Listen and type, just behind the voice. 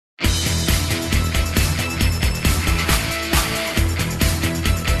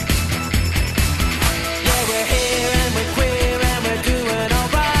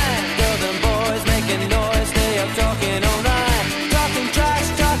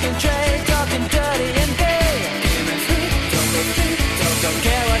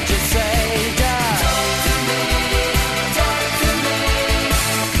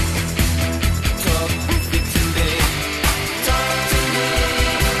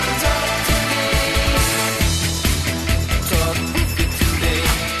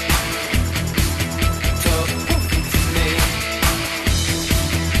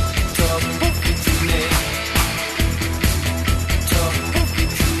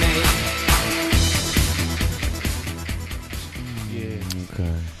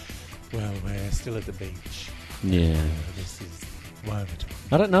still at the beach. Yeah. This is Woverton.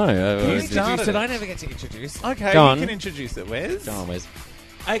 I don't know. You Introduce started it. it. I never get to introduce. Okay, Go you on. can introduce it, Wes. Go on, Wes.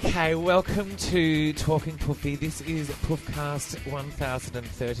 Okay, welcome to Talking Puffy. This is Puffcast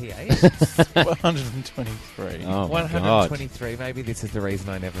 1038. 123. Oh, my God. 123. Maybe this is the reason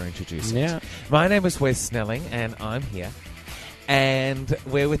I never introduced it. Yeah. My name is Wes Snelling, and I'm here. And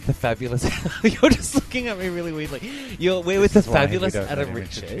we're with the fabulous... You're just looking at me really weirdly. We're with the is why we fabulous don't let Adam him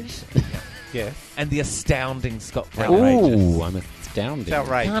Richard introduce. Yes. and the astounding Scott Brown. Outrageous. Ooh, I'm astounded. It's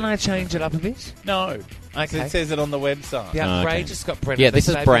outrageous. Can't I change it up a bit? No. Okay. It says it on the website. The okay. outrageous Scott Brennan. Yeah, the this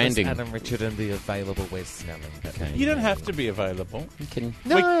is fabulous branding. Adam Richard and the available Wes Snelling. Okay. You don't have to be available. You can...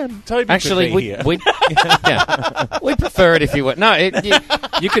 No, Toby Actually, could be here. we yeah, we prefer it if you were. No,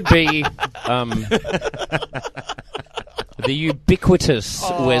 you could be the ubiquitous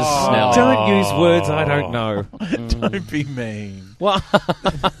Wes Snelling. don't use words I don't know. Don't be mean. Well,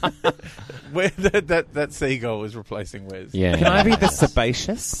 Where that seagull is replacing Wes. yeah. Can I be the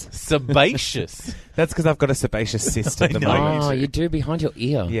sebaceous? Sebaceous. That's because I've got a sebaceous cyst at the I know. moment. Oh, you do behind your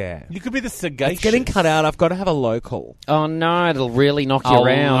ear. Yeah. You could be the sagacious. It's getting cut out. I've got to have a local. Oh no, it'll really knock you Oh,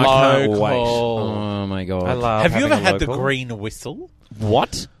 around. I can't local. wait. Oh my god. I love Have you having ever a had the local. green whistle?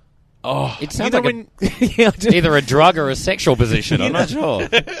 What? Oh, It sounds you know like when Yeah, I do. either a drug or a sexual position. I'm not sure.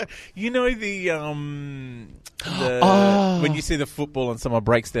 you know the Oh. when you see the football and someone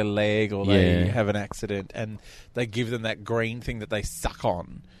breaks their leg or they Yeah. have an accident and they give them that green thing that they suck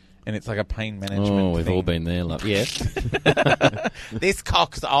on. And it's like a pain management Oh, we've thing. all been there, love. Yes. This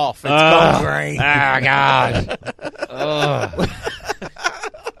cock's off. It's gone green. Oh god. Oh.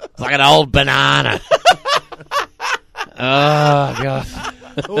 It's like an old banana. Oh god.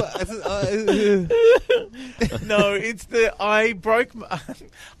 No, it's the I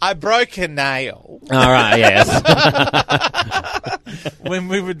broke a nail All right. Yes. when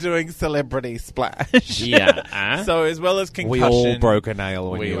we were doing Celebrity Splash. Yeah. So as well as concussion, We all broke a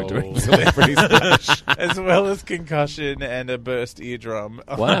nail when we you were all- doing Celebrity Splash. as well as concussion and a burst eardrum.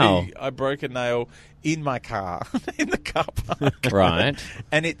 Wow. I broke a nail in my car, in the car park. Right.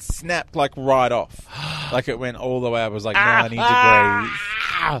 And it snapped like right off. Like it went all the way up. It was like 90 degrees.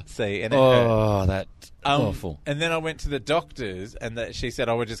 See, and it hurt. Oh, that's awful. And then I went to the doctors, and she said,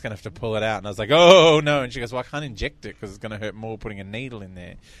 "Oh, we're just going to have to pull it out." And I was like, "Oh no!" And she goes, "Well, I can't inject it because it's going to hurt more putting a needle in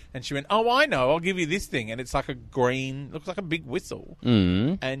there." And she went, "Oh, I know. I'll give you this thing." And it's like a green, looks like a big whistle,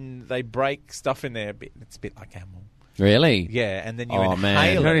 Mm. and they break stuff in there a bit. It's a bit like amyl. Really? Yeah, and then you Oh, man. You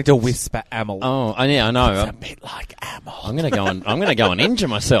inhale don't it. need to whisper amyl. Oh, yeah, I know. It's a bit like amyl. I'm gonna go and injure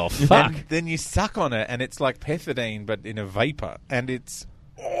myself. Fuck. And then you suck on it, and it's like pethidine, but in a vapor, and it's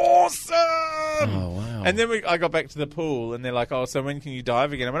awesome. Oh wow. And then I got back to the pool, and they're like, "Oh, so when can you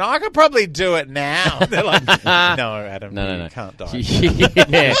dive again?" I went, "I could probably do it now." They're like, "No, Adam, No. you can't dive."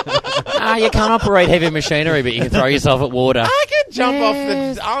 Yeah. You can't operate heavy machinery, but you can throw yourself at water. I can jump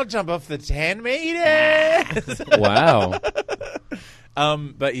I'll jump off the 10 meters. Wow.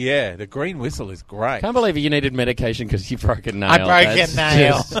 But yeah, the green whistle is great. Can't believe you needed medication because you broke a nail. I broke a That's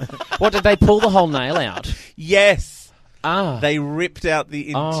nail. What, did they pull the whole nail out? Yes. Ah. They ripped out the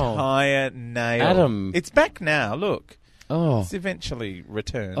entire nail. Adam. It's back now, look. Oh. It's eventually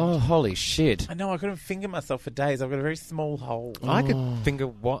returned. Oh, holy shit. I know, I couldn't finger myself for days. I've got a very small hole. I could finger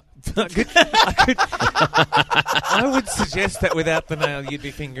what? I would suggest that without the nail, you'd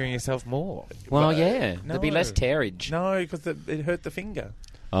be fingering yourself more. Well, yeah. There'd be no. less tearage. No, because it hurt the finger.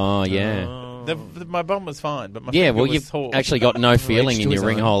 Oh, yeah. My bum was fine, but my Yeah, finger well, was you've sore. actually got no feeling each in to your his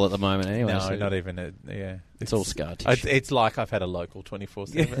ring own. hole at the moment anyway. No, so not even a... Yeah. It's all scar tissue. It's like I've had a local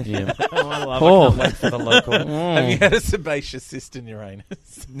 24/7. Yeah. Oh, I love Oh. it. Can't wait for the local. Have you had a sebaceous cyst in your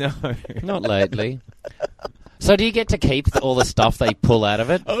anus? No. Not lately. So do you get to keep all the stuff they pull out of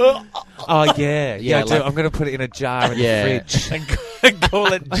it? Oh, yeah. Yeah, I do. like- I'm going to put it in a jar in Yeah. the fridge. and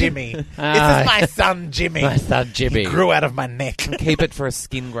call it Jimmy. This is my son, Jimmy. My son Jimmy. He grew out of my neck. Keep it for a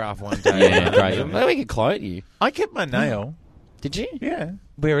skin graft one day. Yeah, great. Well, we could clone you. I kept my nail. Did you? Yeah.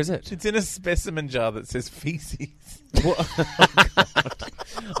 Where is it? It's in a specimen jar that says feces.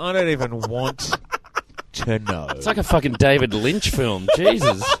 I don't even want to know. It's like a fucking David Lynch film.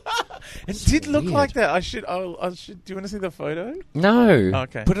 Jesus. It did look weird. like that. I should. Do you want to see the photo? No.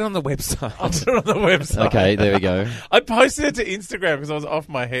 Okay. Put it on the website. I'll put it on the website. Okay, there we go. I posted it to Instagram because I was off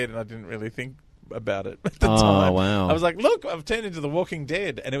my head and I didn't really think about it at the Oh, time. wow. I was like, look, I've turned into The Walking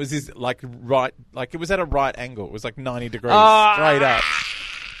Dead. And it was this, like it was at a right angle. It was like 90 degrees straight up.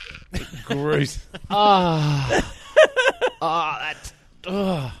 Gruesome. Oh. That's...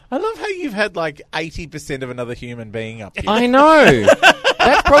 Oh. I love how you've had like 80% of another human being up here. I know.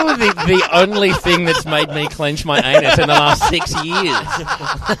 That's probably the only thing that's made me clench my anus in the last 6 years.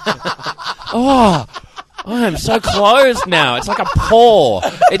 Oh, I am so closed now. It's like a paw.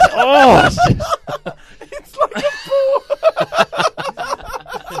 It's It's like a paw.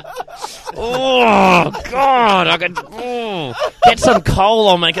 oh God! I could get some coal.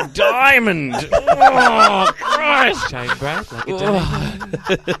 I'll make a diamond. Oh Christ! Shane Brad, like a diamond.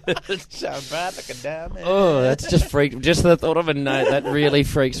 Shine bright like a diamond. Oh, that's just freaked. Just the thought of a note that really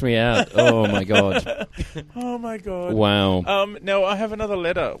freaks me out. Oh my God! Oh my god. Wow. No, I have another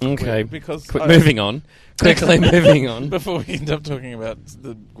letter. Okay. Because Moving on. Quickly moving on. before we end up talking about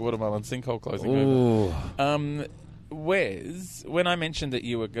the watermelon sinkhole closing. Ooh. Over. Wes, when I mentioned that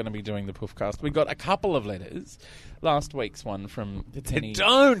you were going to be doing the Puffcast, we got a couple of letters. Last week's one from Penny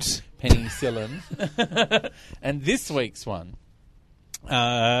Sillon, and this week's one.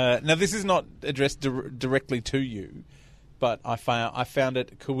 Now, this is not addressed directly to you, but I found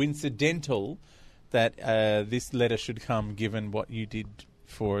it coincidental that this letter should come given what you did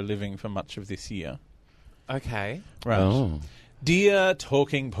for a living for much of this year. Okay. Right. Oh. Dear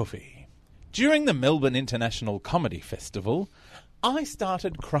Talking Puffy, during the Melbourne International Comedy Festival, I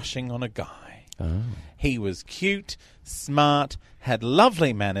started crushing on a guy. Oh. He was cute, smart, had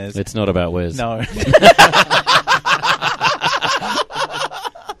lovely manners. It's not about Wes. No.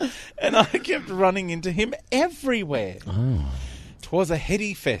 And I kept running into him everywhere. Oh. 'Twas a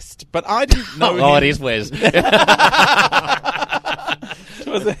heady fest, but I didn't know him. Oh, it is Wes. It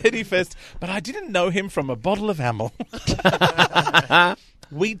was a heady fest, but I didn't know him from a bottle of Amyl.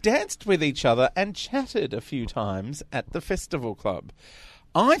 We danced with each other and chatted a few times at the festival club.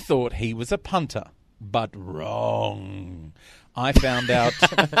 I thought he was a punter, but wrong. I found out...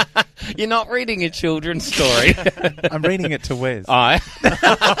 You're not reading a children's story. I'm reading it to Wes.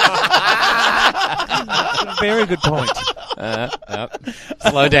 Very good point.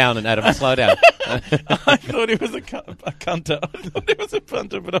 Slow down, Adam. Slow down. I thought he was a cunter. I thought he was a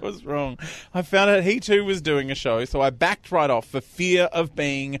punter, but I was wrong. I found out he too was doing a show, so I backed right off for fear of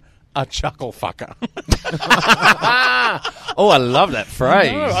being a chuckle fucker. Oh, I love that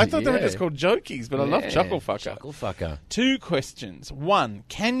phrase. No, I thought they were just called jokies, but I love chuckle fucker. Chuckle fucker. 2 questions. 1,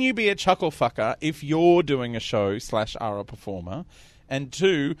 can you be a chuckle fucker if you're doing a show / are a performer? And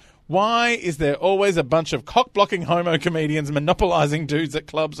 2, why is there always a bunch of cock-blocking homo comedians monopolising dudes at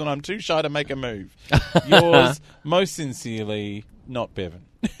clubs when I'm too shy to make a move? Yours, most sincerely, not Bevan.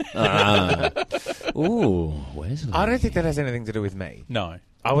 Ooh, Wesley. I don't think that has anything to do with me. No,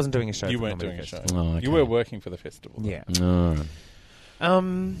 I wasn't doing a show. you for weren't Comedy doing a show. Festival. Oh, okay. You were working for the festival. Yeah.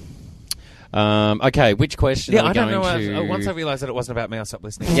 Okay, which question Yeah, are we I don't going know. to... Once I realised that it wasn't about me, I stopped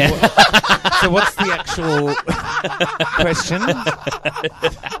listening. Yeah. So what's the actual question?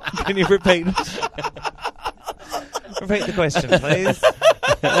 Can you repeat it? Repeat the question, please.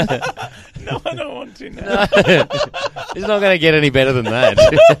 No, I don't want to now. It's not going to get any better than that.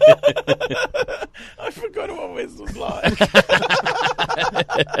 I forgot what Wes was like.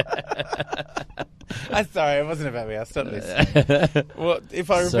 I'm sorry, it wasn't about me. I stopped listening. Well,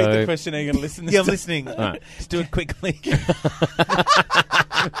 if I repeat the question, are you going to listen? Yeah, I'm listening. Right. Just do it quickly. If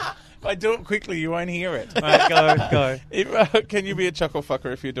I do it quickly, you won't hear it. Right, go. Can you be a chuckle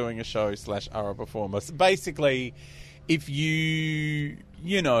fucker if you're doing a show / are a performer? So basically, if you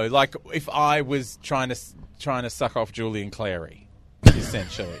know, like if I was trying to suck off Julian Clary,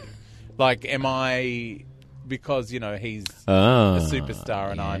 essentially, like, am I, because, you know, he's a superstar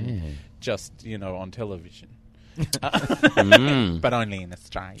and I'm just, you know, on television. But only in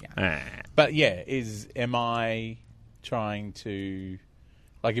Australia. But yeah, am I trying to,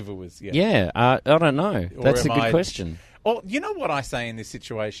 like, if it was, I don't know. Or That's a am good I- question. Well, you know what I say in this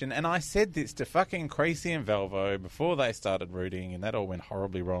situation, and I said this to fucking Creasy and Velvo before they started rooting, and that all went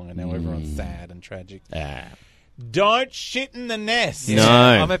horribly wrong, and now everyone's sad and tragic. Don't shit in the nest. No.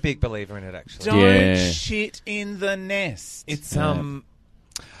 I'm a big believer in it, actually. Don't shit in the nest. It's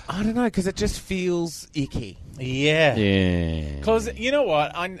I don't know, because it just feels icky. Yeah. Yeah. Because, you know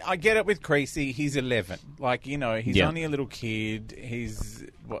what, I get it with Creasy. He's 11. Like, you know, he's only a little kid. He's,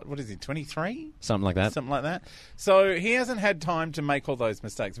 what is he, 23? Something like that. Something like that. So he hasn't had time to make all those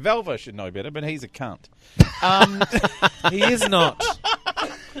mistakes. Velvo should know better, but he's a cunt. He is not.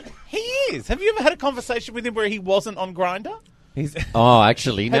 He is. Have you ever had a conversation with him where he wasn't on Grindr? He's Oh,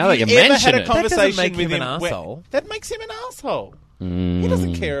 actually, now that you Have you ever mention had a it. conversation make with him an where- arsehole. That makes him an asshole. He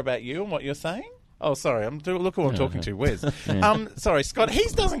doesn't care about you and what you're saying. Oh, sorry. Look who I'm talking to, Wes. Sorry, Scott. He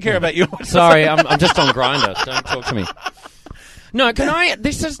doesn't care about you. Sorry, I'm just on Grindr. Don't talk to me. No, can I?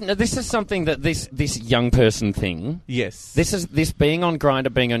 This is something that this young person thing. Yes. This being on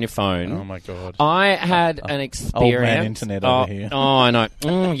Grindr, being on your phone. Oh my god. I had an experience. Old man internet over here. Oh, I know.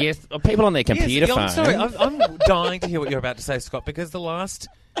 Yes, people on their computer phone. I'm sorry, I'm dying to hear what you're about to say, Scott, because the last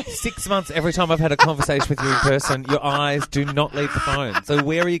 6 months, every time I've had a conversation with you in person, your eyes do not leave the phone. So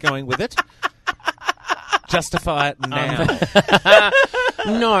where are you going with it? Justify it now.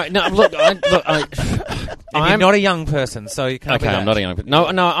 No. Look, I'm not a young person, so you can't. Okay, be that. I'm not a young person. No.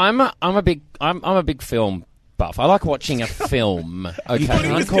 I'm a big film buff. I like watching a film. Okay, You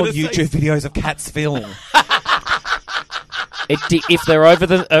can't call YouTube videos of cats film. If they're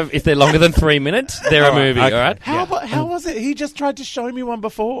if they're longer than 3 minutes, they're a movie. okay. All right. How was it? He just tried to show me one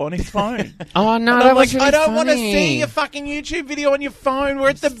before on his phone. Oh no, And that I'm was like, really I don't want to funny. see a fucking YouTube video on your phone. We're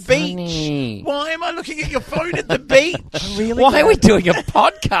at the funny. beach. Why am I looking at your phone at the beach? Why are we doing a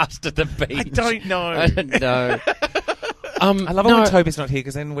podcast at the beach? I don't know. I don't know. I love it when Toby's not here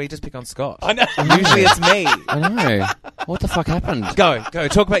because then we just pick on Scott. I know. Usually it's me. I know. What the fuck happened? Go.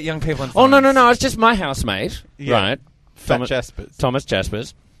 Talk about young people and Oh no, phones. it's just my housemate, Yeah. right? Fat Jaspers. Thomas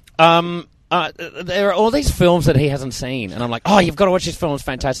Jaspers. There are all these films that he hasn't seen, and I'm like, oh, you've got to watch this film. It's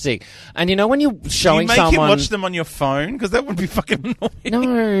fantastic. And you know when you're Do you showing make someone, him watch them on your phone? Because that would be fucking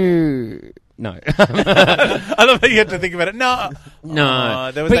annoying. no. I love how you have to think about it. No.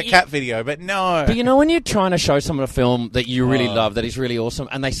 No. There was But that you- cat video, but no. But you know when you're trying to show someone a film that you really love, that is really awesome,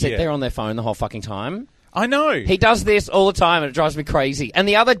 and they sit Yeah. there on their phone the whole fucking time? I know. He does this all the time, and it drives me crazy. And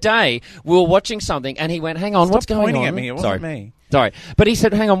the other day, we were watching something, and he went, "Hang on, Stop what's going pointing on?" at me. It wasn't me. Sorry, but he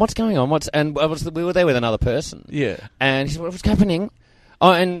said, "Hang on, what's going on? We were there with another person, Yeah. and he said, "What's happening?"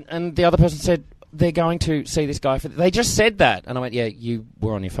 Oh, and the other person said, "They're going to see this guy." They just said that, and I went, "Yeah, you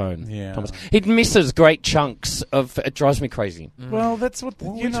were on your phone, Yeah. Thomas." He misses great chunks of. It drives me crazy. Well, that's what,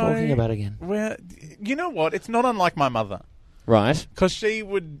 What are you we know. talking about again? Well, you know what? It's not unlike my mother. Right? Because she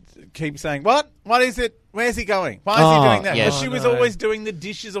would keep saying, "What? What is it? Where's he going? Why is he doing that?" yes. Because she was no. always doing the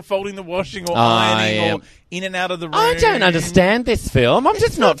dishes or folding the washing or I ironing am- or in and out of the room. I don't understand this film. I'm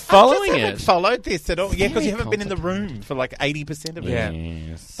just not I following just haven't it. followed this at all. Yeah, because you very haven't been in the room for like 80% of it. Yeah.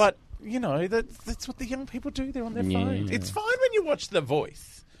 Yes. But, you know, that's what the young people do. They're on their Yeah. phones. It's fine when you watch The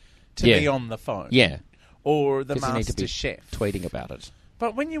Voice to Yeah. be on the phone. Yeah, Or The 'Cause you need to Master be Chef. tweeting about it.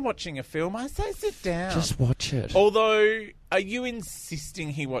 But when you're watching a film, I say sit down. Just watch it. Although, are you insisting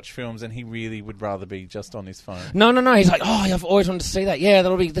he watch films and he really would rather be just on his phone? No. He's like, oh, I've always wanted to see that. Yeah,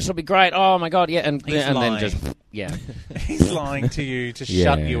 this will be great. Oh my god, yeah, and He's then lying. just yeah. He's lying to you to Yeah,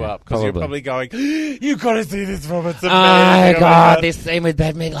 shut you up because you're probably. probably going, "You've got to see this film. It's Oh amazing." god, this scene with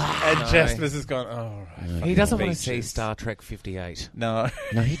Bad Midler. And No. Jaspers has gone, "Oh, right." He doesn't want to see Beaches. Star Trek 58. No,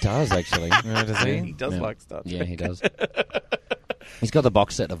 No, he does actually. Does he? he does Yeah. like Star Trek. Yeah, he does. He's got the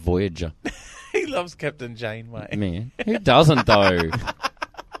box set of Voyager. He loves Captain Janeway. Man, who doesn't though?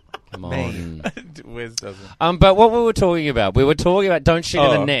 Come on. Wes doesn't. But what we were talking about don't shit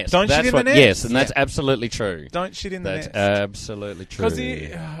in the nest. Don't shit That's in the what- nest. Yes, and Yeah. that's absolutely true. Don't shit in the That's nest. absolutely true. Because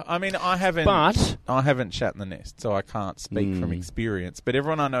I mean, I haven't shat in the nest, so I can't speak from experience. But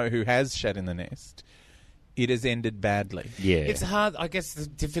everyone I know who has shat in the nest, it has ended badly. Yeah. It's hard. I guess the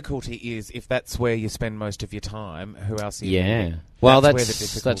difficulty is if that's where you spend most of your time, who else are you Yeah. meeting? Well, That's where that's the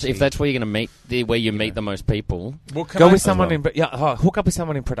if difficulty- that's where you're going to meet where you meet the most people. Well, can Go I- with someone well. hook up with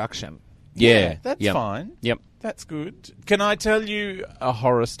someone in production. Yeah, that's yep. fine. Yep. That's good. Can I tell you a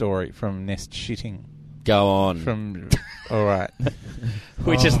horror story from nest shitting? Go on. From all right.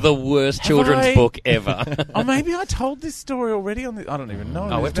 Which is the worst children's I- book ever. Oh, maybe I told this story already on the. I don't even know. Oh,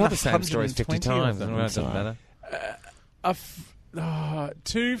 There's we've been told the same stories 50 120 of times. them. It doesn't matter.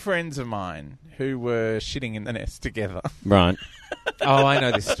 Two friends of mine who were shitting in the nest together. Right. Oh, I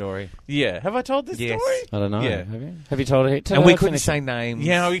know this story. Yeah. Have I told this Yes. story? I don't know. Yeah. Have you told it? And we couldn't say names.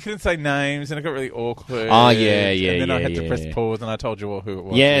 Yeah, we couldn't say names, and it got really awkward. Oh, yeah, yeah, And then I yeah, had to yeah, press yeah. pause, and I told you all who it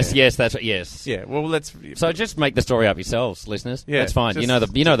was. Yes, yeah. yes, that's right. Yes. Yeah. Well, let's. So just make the story up yourselves, listeners. Yeah, That's fine. just-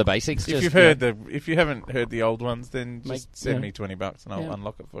 You know the basics. If Just, you've heard if you haven't heard the old ones, then Make- just send yeah. me $20 and I'll Yeah.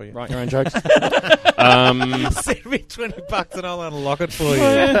 unlock it for you. write your own jokes. Send me $20 and I'll unlock it for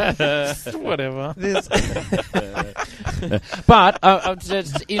you. Whatever. But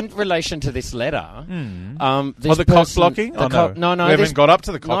just in relation to this letter, this the cock person- blocking? the Oh, cock- no. no, We haven't this- got up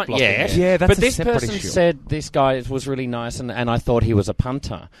to the cock not blocking yet. yet. Yeah, that's but a this separate person issue. said this guy was really nice, and I thought he was a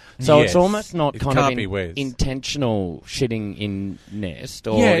punter. So Yes. it's almost not It kind can't of be Wes. intentional shitting in nest,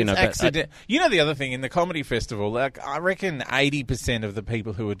 or Yeah, you know, it's but- accident. You know the other thing in the comedy festival, like I reckon 80% of the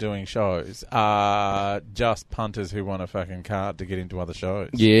people who are doing shows are just punters who want a fucking card to get into other shows.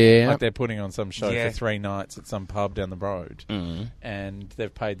 yeah, Like they're putting on some show Yeah. for 3 nights at some pub down the road, and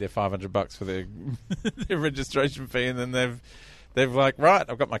they've paid their $500 for their their registration fee, and then They're like, right,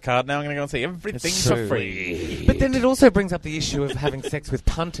 I've got my card now. I'm going to go and see everything It's for true. free. But then it also brings up the issue of having sex with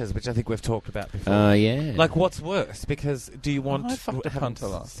punters, which I think we've talked about before. Yeah. Like, what's worse? Because do you want I fucked a having punter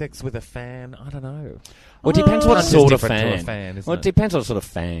last. sex with a fan? I don't know. Well, it depends what Punter's sort of different to a fan. fan, isn't Well, it it? depends what sort of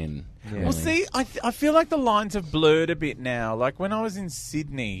fan. Yeah. Well, see, I feel like the lines have blurred a bit now. Like when I was in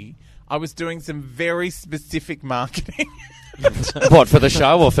Sydney, I was doing some very specific marketing What, for the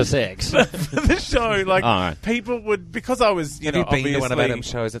show or for sex? for the show. Like All right. people would, because I was, Have you been to one of obviously- Adam's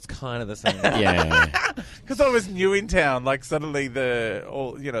shows? It's kind of the same. Yeah. Because I was new in town, like suddenly the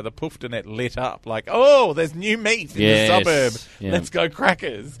Poofternet lit up. Like, oh, there's new meat in Yes. the suburb. Yeah. Let's go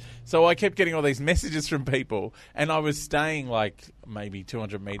crackers. So I kept getting all these messages from people, and I was staying like maybe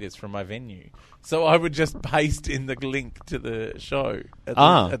 200 metres from my venue. So I would just paste in the link to the show at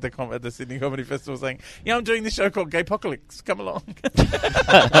the Sydney Comedy Festival saying, yeah, I'm doing this show called Gaypocalypse. Come along.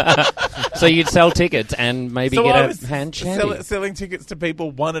 So you'd sell tickets and maybe So I get was a hand shandy. selling tickets to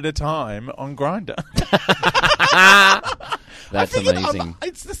people one at a time on Grindr. That's I figured amazing.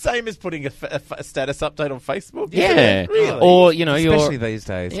 it's the same as putting a status update on Facebook. Yeah. isn't it? Really? Or, you know, Especially you're... these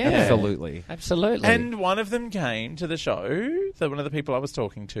days. Yeah. Absolutely. Absolutely. And one of them came to the show, one of the people I was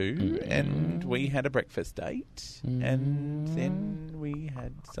talking to, and we had a breakfast date, and then we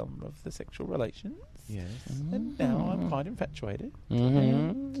had some of the sexual relations, Yes. and now I'm quite infatuated.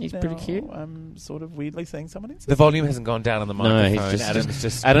 Mhm. He's pretty Now cute. I'm sort of weirdly seeing someone in The volume hasn't gone down on the No, microphone. he's just- Adam's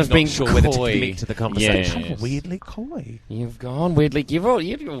just Adam's not being sure whether to coy. commit to the conversation. Yes. weirdly coy. You've gone weirdly... You're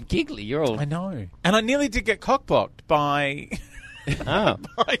all giggly. You're all... I know. And I nearly did get cockblocked by Oh,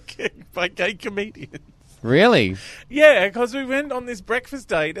 by gay comedians. really? Yeah, because we went on this breakfast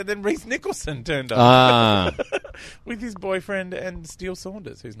date, and then Reece Nicholson turned up Ah, with his boyfriend and Steele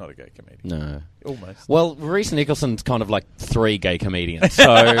Saunders, who's not a gay comedian. no. Almost. Well, Reece Nicholson's kind of like 3 gay comedians, so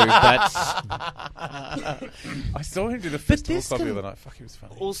that's... I saw him do the festival this club the can- other night. Fuck, he was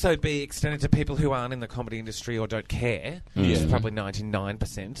funny. Also be extended to people who aren't in the comedy industry or don't care, which is Yeah. probably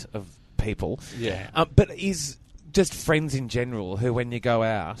 99% of people. Yeah. But is just friends in general who, when you go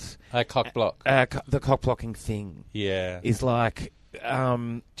out, Cock block. the cock-blocking thing Yeah. is like...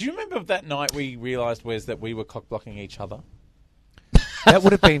 Do you remember that night we realised, Wes, that we were cock blocking each other? that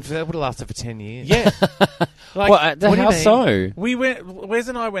would have lasted for 10 years. Yeah. Well, what do you how mean? so? Wes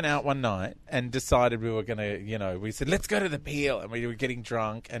and I went out one night and decided we were going to, we said, let's go to the Peel. And we were getting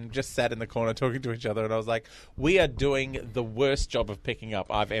drunk and just sat in the corner talking to each other. And I was like, we are doing the worst job of picking up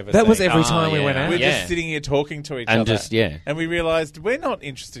I've ever seen. That was every Ah, time we yeah. went out. We're Yeah. just sitting here talking to each And other. just, yeah. And we realised we're not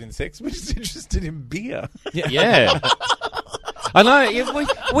interested in sex. We're just interested in beer. Yeah. I know.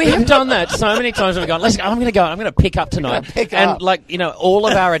 We have done that so many times. We've gone, I'm going to pick up tonight. Pick and, up. like, all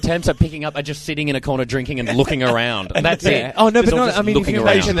of our attempts at picking up are just sitting in a corner drinking and looking around. And that's Yeah. it. Oh, no, Just but all not, just I mean, if looking you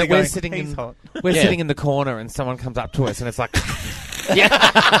around. imagine that we're Going, sitting "He's in... hot." We're Yeah. sitting in the corner and someone comes up to us and it's like...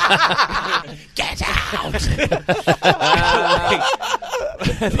 Get out!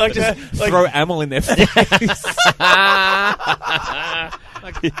 like just throw Amel in their face.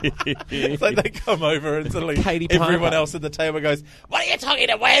 It's like they come over and suddenly Katie everyone Piper. else at the table goes, what are you talking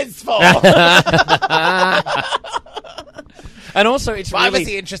to Wes for? And also, it's Why really... was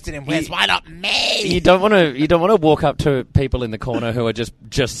he interested in Wes? Why not me? You don't want to walk up to people in the corner who are just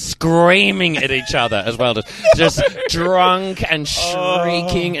screaming at each other as well, just drunk and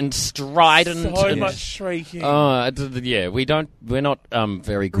shrieking and strident. So and, much shrieking. yeah, we're not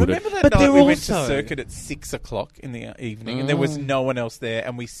very good Remember at. that But night they're we went to also- circuit at 6 o'clock in the evening and there was no one else there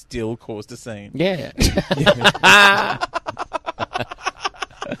and we still caused a scene? Yeah.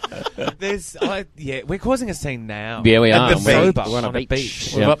 We're causing a scene now. Yeah, we At are. the We're beach. We're on a On a beach. beach.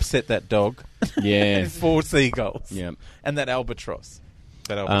 We've Yeah. upset that dog. Yeah. And 4 seagulls. Yeah. And that albatross.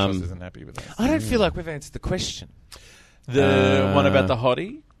 That albatross isn't happy with us. I don't feel like we've answered the question. The one about the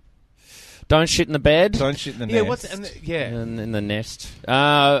hottie? Don't shit in the bed. Don't shit in the Yeah, nest. And in the nest.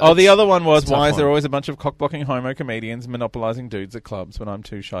 Oh, the other one was, tough why is there one. always a bunch of cock-blocking homo comedians monopolising dudes at clubs when I'm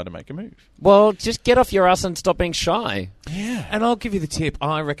too shy to make a move? Well, just get off your ass and stop being shy. Yeah. And I'll give you the tip.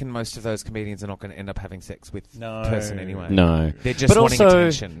 I reckon most of those comedians are not going to end up having sex with No. the person anyway. No. They're just But wanting also,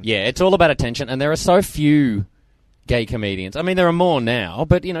 attention. yeah, it's all about attention, and there are so few gay comedians. I mean, there are more now,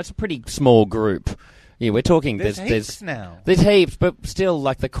 but it's a pretty small group. Yeah, we're talking. There's heaps now. There's heaps, but still,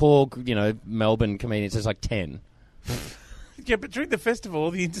 like the core, Melbourne comedians, there's like 10. Yeah, but during the festival,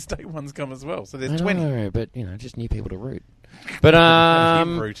 all the interstate ones come as well. So I there's 20. know, but just new people to root. But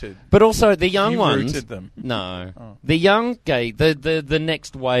You've rooted. but also the young You ones. rooted them. No, Oh. the young gay, the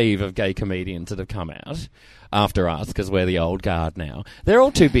next wave of gay comedians that have come out after us because we're the old guard now. They're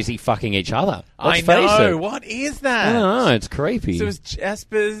all too busy fucking each other. I Let's face know. it. What is I that? don't know. It's creepy. So it was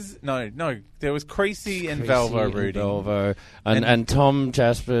Jaspers. No. There was Creasy and Velvo rooting. Velvo. And Tom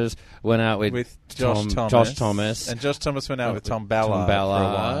Jaspers went out with Josh Thomas. And Josh Thomas went out with Tom Ballard. For a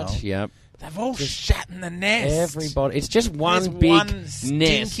while. Yep. They've all shat in the nest. Everybody. It's just one There's big one nest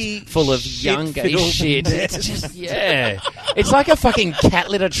stinky, full of young gay shit-filled shit. nest. It's just, yeah. It's like a fucking cat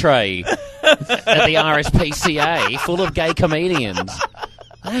litter tray at the RSPCA full of gay comedians.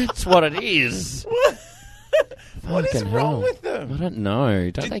 That's what it is. What is Fucking wrong hell. with them? I don't know.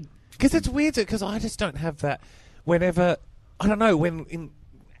 Don't they? Because it's weird, because I just don't have that. Whenever, I don't know, when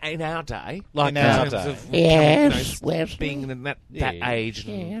in our day, like In our terms day. of Yes, being in that age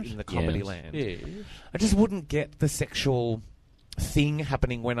in the comedy Yes. land, I just wouldn't get the sexual thing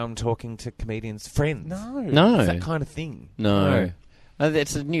happening when I'm talking to comedians' friends. No. It's that kind of thing. No.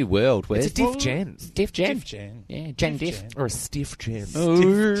 It's a new world. Where It's a diff gen. Diff Gen. Diff Gen. Yeah, Gen Diff. Or a stiff gen.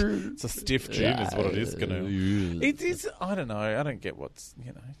 It's a stiff gin is what it is going to. It is, I don't know. I don't get what's,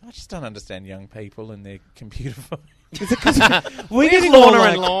 I just don't understand young people and their computer phones. We're getting all Lorna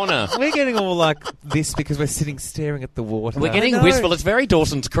like, and Lorna. We're getting all like this because we're sitting staring at the water. We're getting I know. wistful. It's very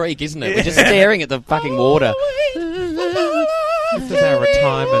Dawson's Creek, isn't it? We're just staring at the fucking water. This is our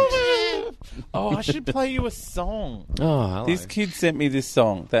retirement. Oh, I should play you a song. Oh, hello. This kid sent me this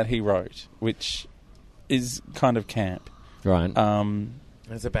song that he wrote, which is kind of camp. Right.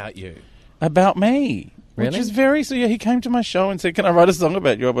 It's about you. About me. Really? Which is very... So, yeah, he came to my show and said, can I write a song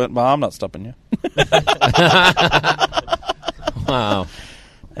about you? I went, well, I'm not stopping you. Wow.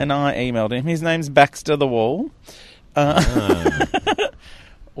 And I emailed him. His name's Baxter the Wall. And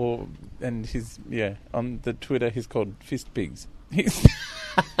his... Yeah, on the Twitter, he's called Fist Pigs.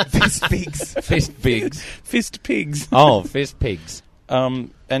 Fist pigs. Fist pigs. Fist Pigs. Oh, fist pigs.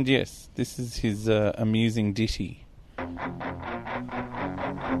 And yes, this is his amusing ditty.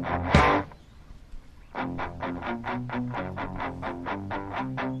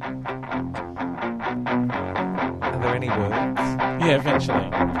 Are there any words? Yeah, eventually.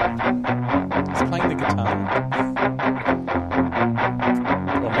 He's playing the guitar.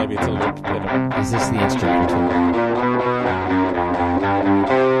 Or maybe it's a loop pedal. Is this the instrumental?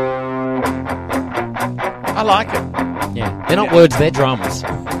 I like it. Yeah. They're not words, they're drums.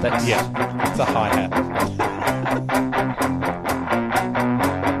 That's Yeah, it's a hi-hat.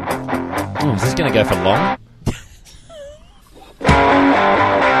 Oh, is this going to go for long?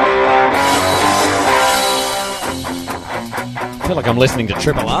 I feel like I'm listening to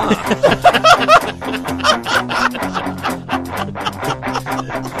Triple R.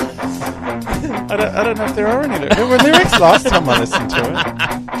 I don't know if there are any lyrics. There were lyrics last time I listened to it.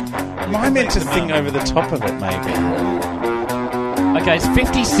 Am I meant to sing over the top of it, maybe? Okay, it's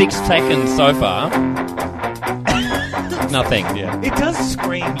 56 seconds so far. Nothing. Yeah. It does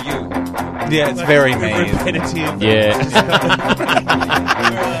scream you. Yeah, it's very me. Repetitive. Yeah.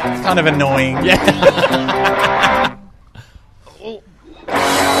 It's kind of annoying. Yeah.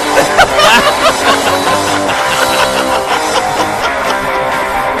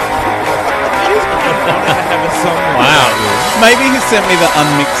 Wow. Maybe he sent me the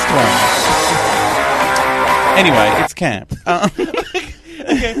unmixed one. Anyway, it's camp.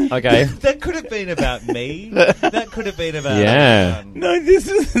 Okay. That could have been about me. That could have been about Yeah. No,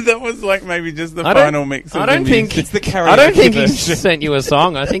 that was like maybe just the I don't- final mix. I of don't the think music. the karaoke I don't think he version. sent you a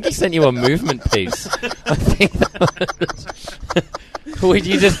song. I think he sent you a movement piece. I think that was,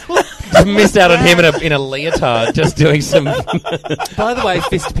 you just missed out on him in a leotard, just doing some. By the way,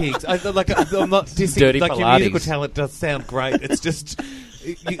 Fist Pigs. I'm not dissing. Dirty like your Pilates. musical talent does sound great. It's just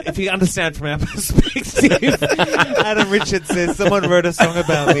if you understand from our perspective, Adam Richards says someone wrote a song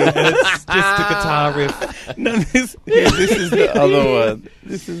about me, and it's just a guitar riff. No, this is the other one.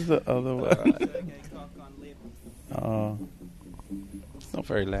 This is the other one. Oh, it's not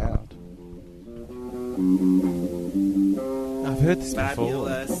very loud. I've heard this before.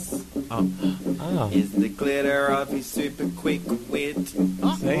 Fabulous Oh. is the glitter of his super quick wit See,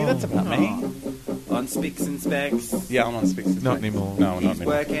 that's about me. on Spicks and Specs. Yeah, I'm on Spicks and Not Specs. anymore. No, not He's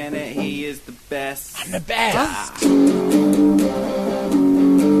anymore. working it, he is the best. I'm the best.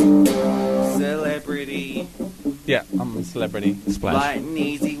 Celebrity, Yeah, I'm a celebrity. light and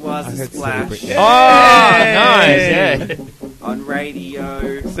easy was I a heard splash celebrity. Oh, nice. Yeah. on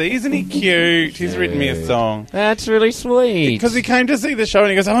radio. See, isn't he cute? He's written me a song. That's really sweet. Because he came to see the show and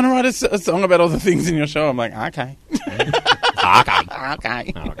he goes, I want to write a song about all the things in your show. I'm like, okay. Okay. I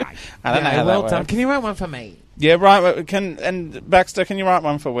don't know how well that done. works. Can you write one for me? Yeah, right. And Baxter, can you write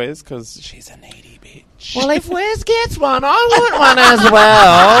one for Wes? Because she's a needy bitch. bitch. Well, if Wes gets one, I want one as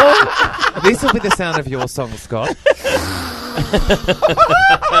well. This will be the sound of your song, Scott.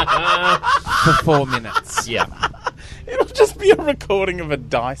 For 4 minutes. Yeah. It'll just be a recording of a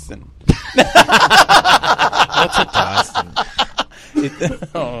Dyson. What's a Dyson?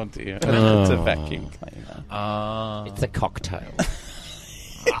 Oh dear. It's a vacuum cleaner. It's a cocktail.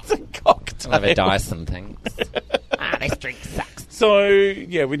 It's a cocktail. One of a Dyson things. This drink sucks. So,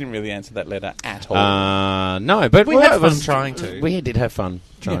 yeah, we didn't really answer that letter at all. No, but We had fun trying to. We did have fun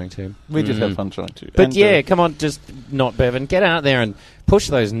trying to. We did have fun trying to. But And, yeah, come on, just not Bevan. Get out there and push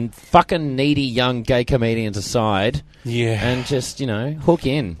those fucking needy young gay comedians aside yeah. and just, hook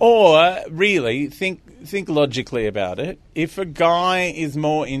in. Or, really, think logically about it. If a guy is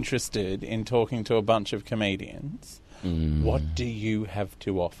more interested in talking to a bunch of comedians, what do you have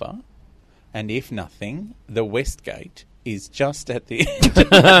to offer? And if nothing, the Westgate is just at the end.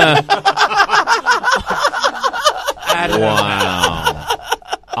 Wow.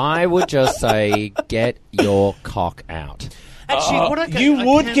 I would just say, get your cock out. Actually, what I can, you I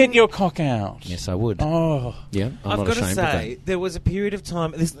would can- get your cock out. Yes, I would. Oh. Yeah, I'm I've not got to ashamed say, of there was a period of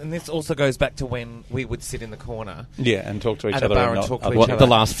time, and this also goes back to when we would sit in the corner. Yeah, and talk to each At a other. bar and and not talk to other each that. people. What, the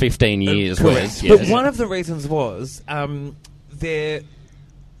last 15 years Correct. was. Yes. But one of the reasons was there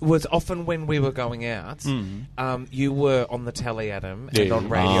was often when we were going out, you were on the telly, Adam, and Yeah. on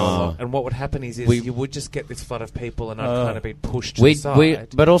radio a Ah. lot. And what would happen is We- you would just get this flood of people, and I'd kind of be pushed to We, the side.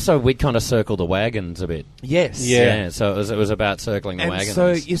 but also we'd kind of circle the wagons a bit. Yes. Yeah. So it was about circling the And wagons.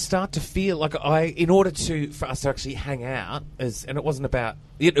 so you start to feel like in order for us to actually hang out, and it wasn't about,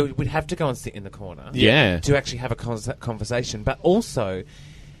 we'd have to go and sit in the corner Yeah. to actually have a conversation, but also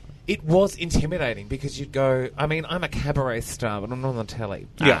it was intimidating because you'd go, I mean, I'm a cabaret star, but I'm not on the telly.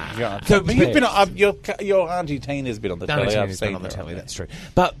 Yeah. So But you've been your Auntie Tina's been on the telly. I've Tina's seen been on the her telly, there. that's true.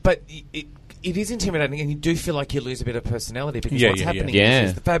 But it is intimidating, and you do feel like you lose a bit of personality because Yeah, what's yeah, happening yeah.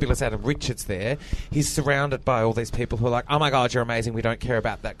 is the fabulous Adam Richards there. He's surrounded by all these people who are like, oh my God, you're amazing. We don't care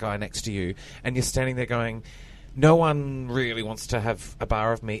about that guy next to you. And you're standing there going, no one really wants to have a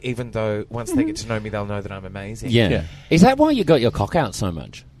bar of me, even though once they get to know me, they'll know that I'm amazing. yeah. Yeah. Is that why you got your cock out so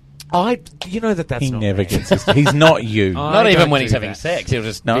much? You know that's He not never me. gets his, he's not you. Not I even don't when do he's having that. sex. He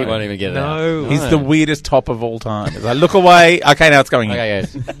No. won't even get it No. out. He's the weirdest top of all time. He's like, look away. Okay, now it's going in. Okay,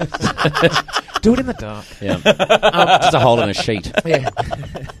 yes. Do it in the dark. Yeah. Just a hole in a sheet. Yeah.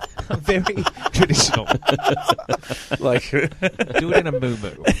 Very traditional. Like, he's Do it in a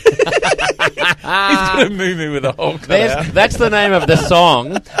moo-moo. going to move me with a whole cut out. That's the name of the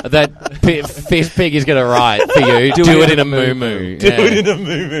song that Fizz Pig is going to write for you. Do it in a moo-moo. Do it in a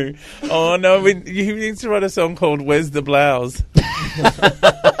moo-moo. Oh, no. You need to write a song called Where's the Blouse?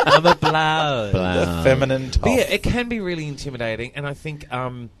 I'm a blouse. The feminine top. But yeah, it can be really intimidating, and I think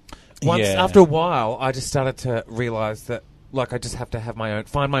once Yeah. after a while, I just started to realise that I just have to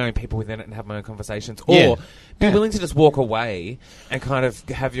find my own people within it and have my own conversations, or Yeah. be willing to just walk away and kind of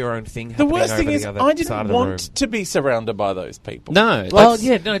have your own thing The happening worst over thing is, the other I side didn't of the room. want to be surrounded by those people. No. Well, that's-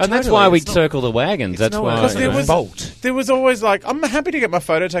 yeah, no, and that's totally. why It's we'd not- circle the wagons. That's no why. one's there was- fault. There was always like, I'm happy to get my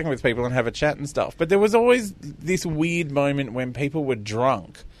photo taken with people and have a chat and stuff, but there was always this weird moment when people were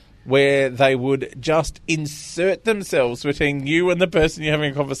drunk where they would just insert themselves between you and the person you're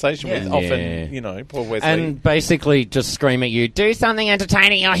having a conversation with. Yeah. Often, poor Wesley. And basically just scream at you, do something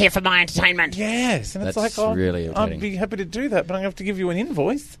entertaining, you're here for my entertainment. yes, and That's it's like, really irritating. I'd be happy to do that, but I'm going to have to give you an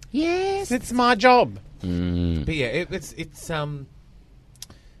invoice. Yes. It's my job. But yeah,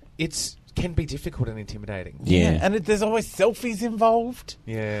 it's can be difficult and intimidating. Yeah. And there's always selfies involved.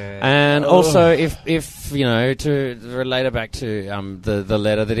 Yeah. And also, if to relate it back to the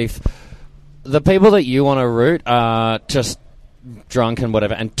letter, that if the people that you want to root are just drunk and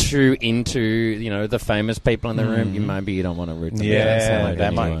whatever, and too into the famous people in the room, maybe you don't want to root them. Yeah, Like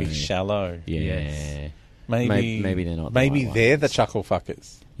that might anyway. be shallow. Yeah. Maybe they're not. Maybe the right they're ones. the chuckle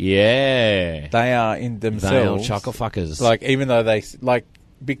fuckers. Yeah. They are in They are themselves. chuckle fuckers. Like, even though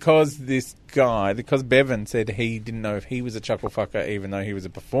because Bevan said he didn't know if he was a chuckle fucker even though he was a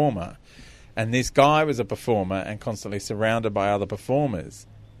performer, and this guy was a performer and constantly surrounded by other performers,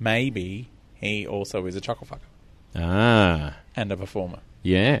 maybe he also is a chuckle fucker and a performer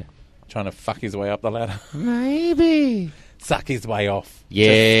Yeah. trying to fuck his way up the ladder. Maybe. Suck his way off.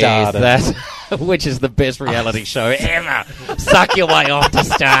 Yes, stardom. that which is the best reality show ever. Suck your way off to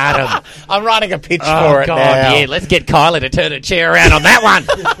stardom. I'm writing a pitch Oh, for it God, now. yeah. Let's get Kylie to turn a chair around on that one.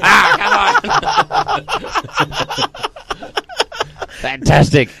 Come on.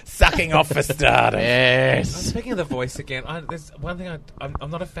 Fantastic. Sucking off for stardom. Yes. Speaking of the voice again, there's one thing I'm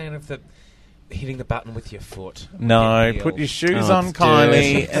not a fan of hitting the button with your foot. No, Get put your shoes Oh, on, it's Kylie,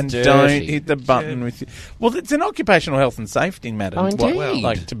 dirty. and It's don't dirty. hit the button with you. Well, it's an occupational health and safety matter. Oh, indeed.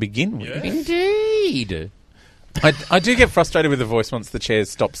 Like to begin with. Indeed. I do get frustrated with the voice once the chairs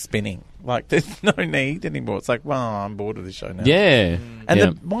stop spinning. Like, there's no need anymore. It's like, well, I'm bored of this show now. Yeah. And yeah.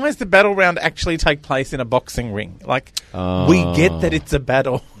 why does the battle round actually take place in a boxing ring? Like, we get that it's a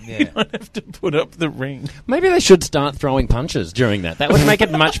battle. Yeah. You don't have to put up the ring. Maybe they should start throwing punches during that. That would make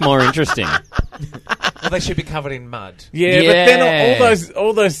it much more interesting. Well, they should be covered in mud. Yeah, but Yeah. then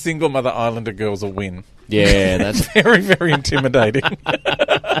all those single Mother Islander girls will win. Yeah, that's Very, very intimidating.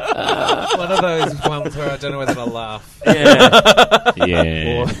 One of those ones where I don't know whether to laugh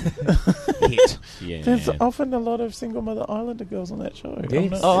yeah. or hit. Yeah. There's often a lot of single Mother Islander girls on that show.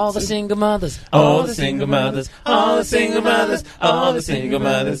 Yes. All the single mothers. All the single mothers, all the single mothers, all the single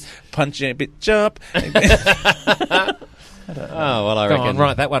mothers, punch a bitch up. Oh, well, I Go reckon. on,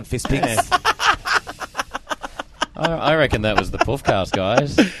 right, that one, fist picks. I reckon that was the Puffcast,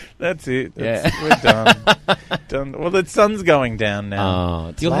 guys. That's it. Yeah. We're done. Done. Well, the sun's going down now. Oh,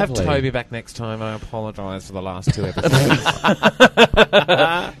 it's You'll lovely. have Toby back next time. I apologise for the last two episodes.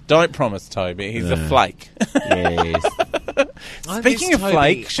 Don't promise, Toby. He's a flake. Yes. Speaking of Toby.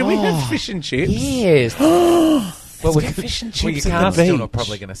 flake, should we Oh. have fish and chips? Yes. Well, get fish and well, chips your at the car's still beach. not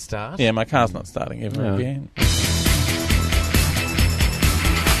probably going to start. Yeah, my car's not starting ever No. again.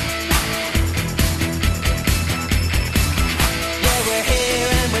 We're here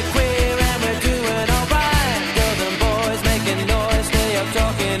and we're queer and we're doing alright. Girls and boys making noise, stay up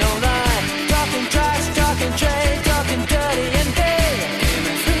talking all night. Talking trash, talking trade, talking dirty and gay.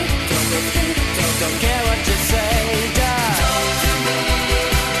 Don't care what you say, just talk to me,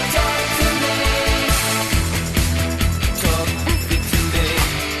 talk to me. Talk to me, talk to me,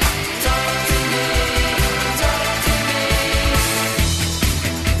 talk to me.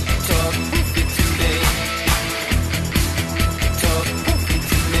 Talk to me. Talk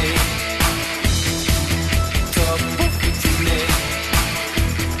to me. Talk to me.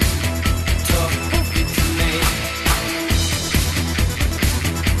 Talk to me.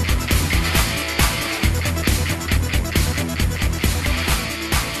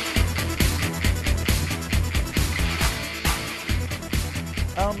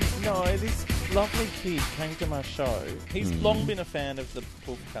 No, this lovely kid came to my show. He's long been a fan of the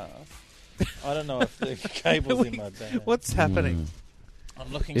podcast. I don't know if the cable's in my bag. What's happening?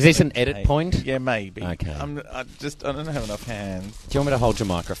 I'm looking. Is for this the an edit cable. point? Yeah, maybe. Okay. I don't have enough hands. Do you want me to hold your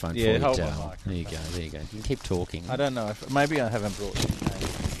microphone Yeah, for you, hold my Dal? microphone. There you go, there you go. You can keep talking. I don't know if maybe I haven't brought the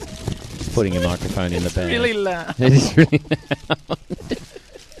cable. Just putting your microphone in the bag. Really loud. It is really loud.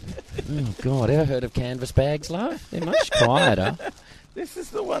 Oh, God. Ever heard of canvas bags, love? They're much quieter. This is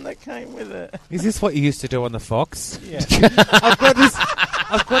the one that came with it. Is this what you used to do on the Fox? Yeah. I've got this.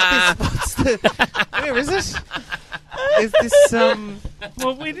 What's the? Where is it? Is this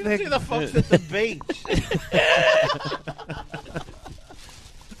Well, we didn't do the Fox at the beach.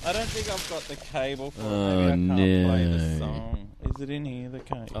 I don't think I've got the cable for it. Oh, Maybe I can't play no. the song. Is it in here, the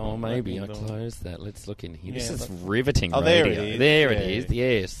cable? Oh, maybe I Let me look. closed that. Let's look in here. Yeah, This is look. riveting Oh, there radio. it is. There it Yeah. is,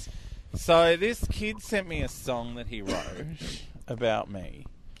 yes. So this kid sent me a song that he wrote about me.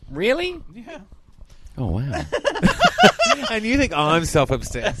 Really? Yeah. Oh, wow. and you think I'm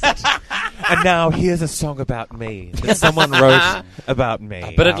self-obsessed? And now here's a song about me that someone wrote about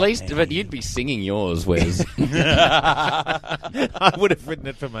me. But at least, but you'd be singing yours, Wes. I would have written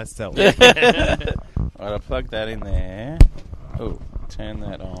it for myself. All right, I'll plug that in there. Oh, turn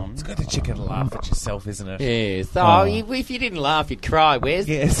that on. It's good that you can laugh at yourself, isn't it? Yes. Oh. If you didn't laugh, you'd cry, Wes.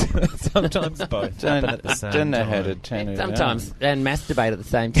 Yes. Sometimes both happen at the same Don't know time. how to turn it Sometimes. on. And masturbate at the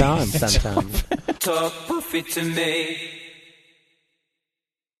same time, sometimes. Talk poofy to me.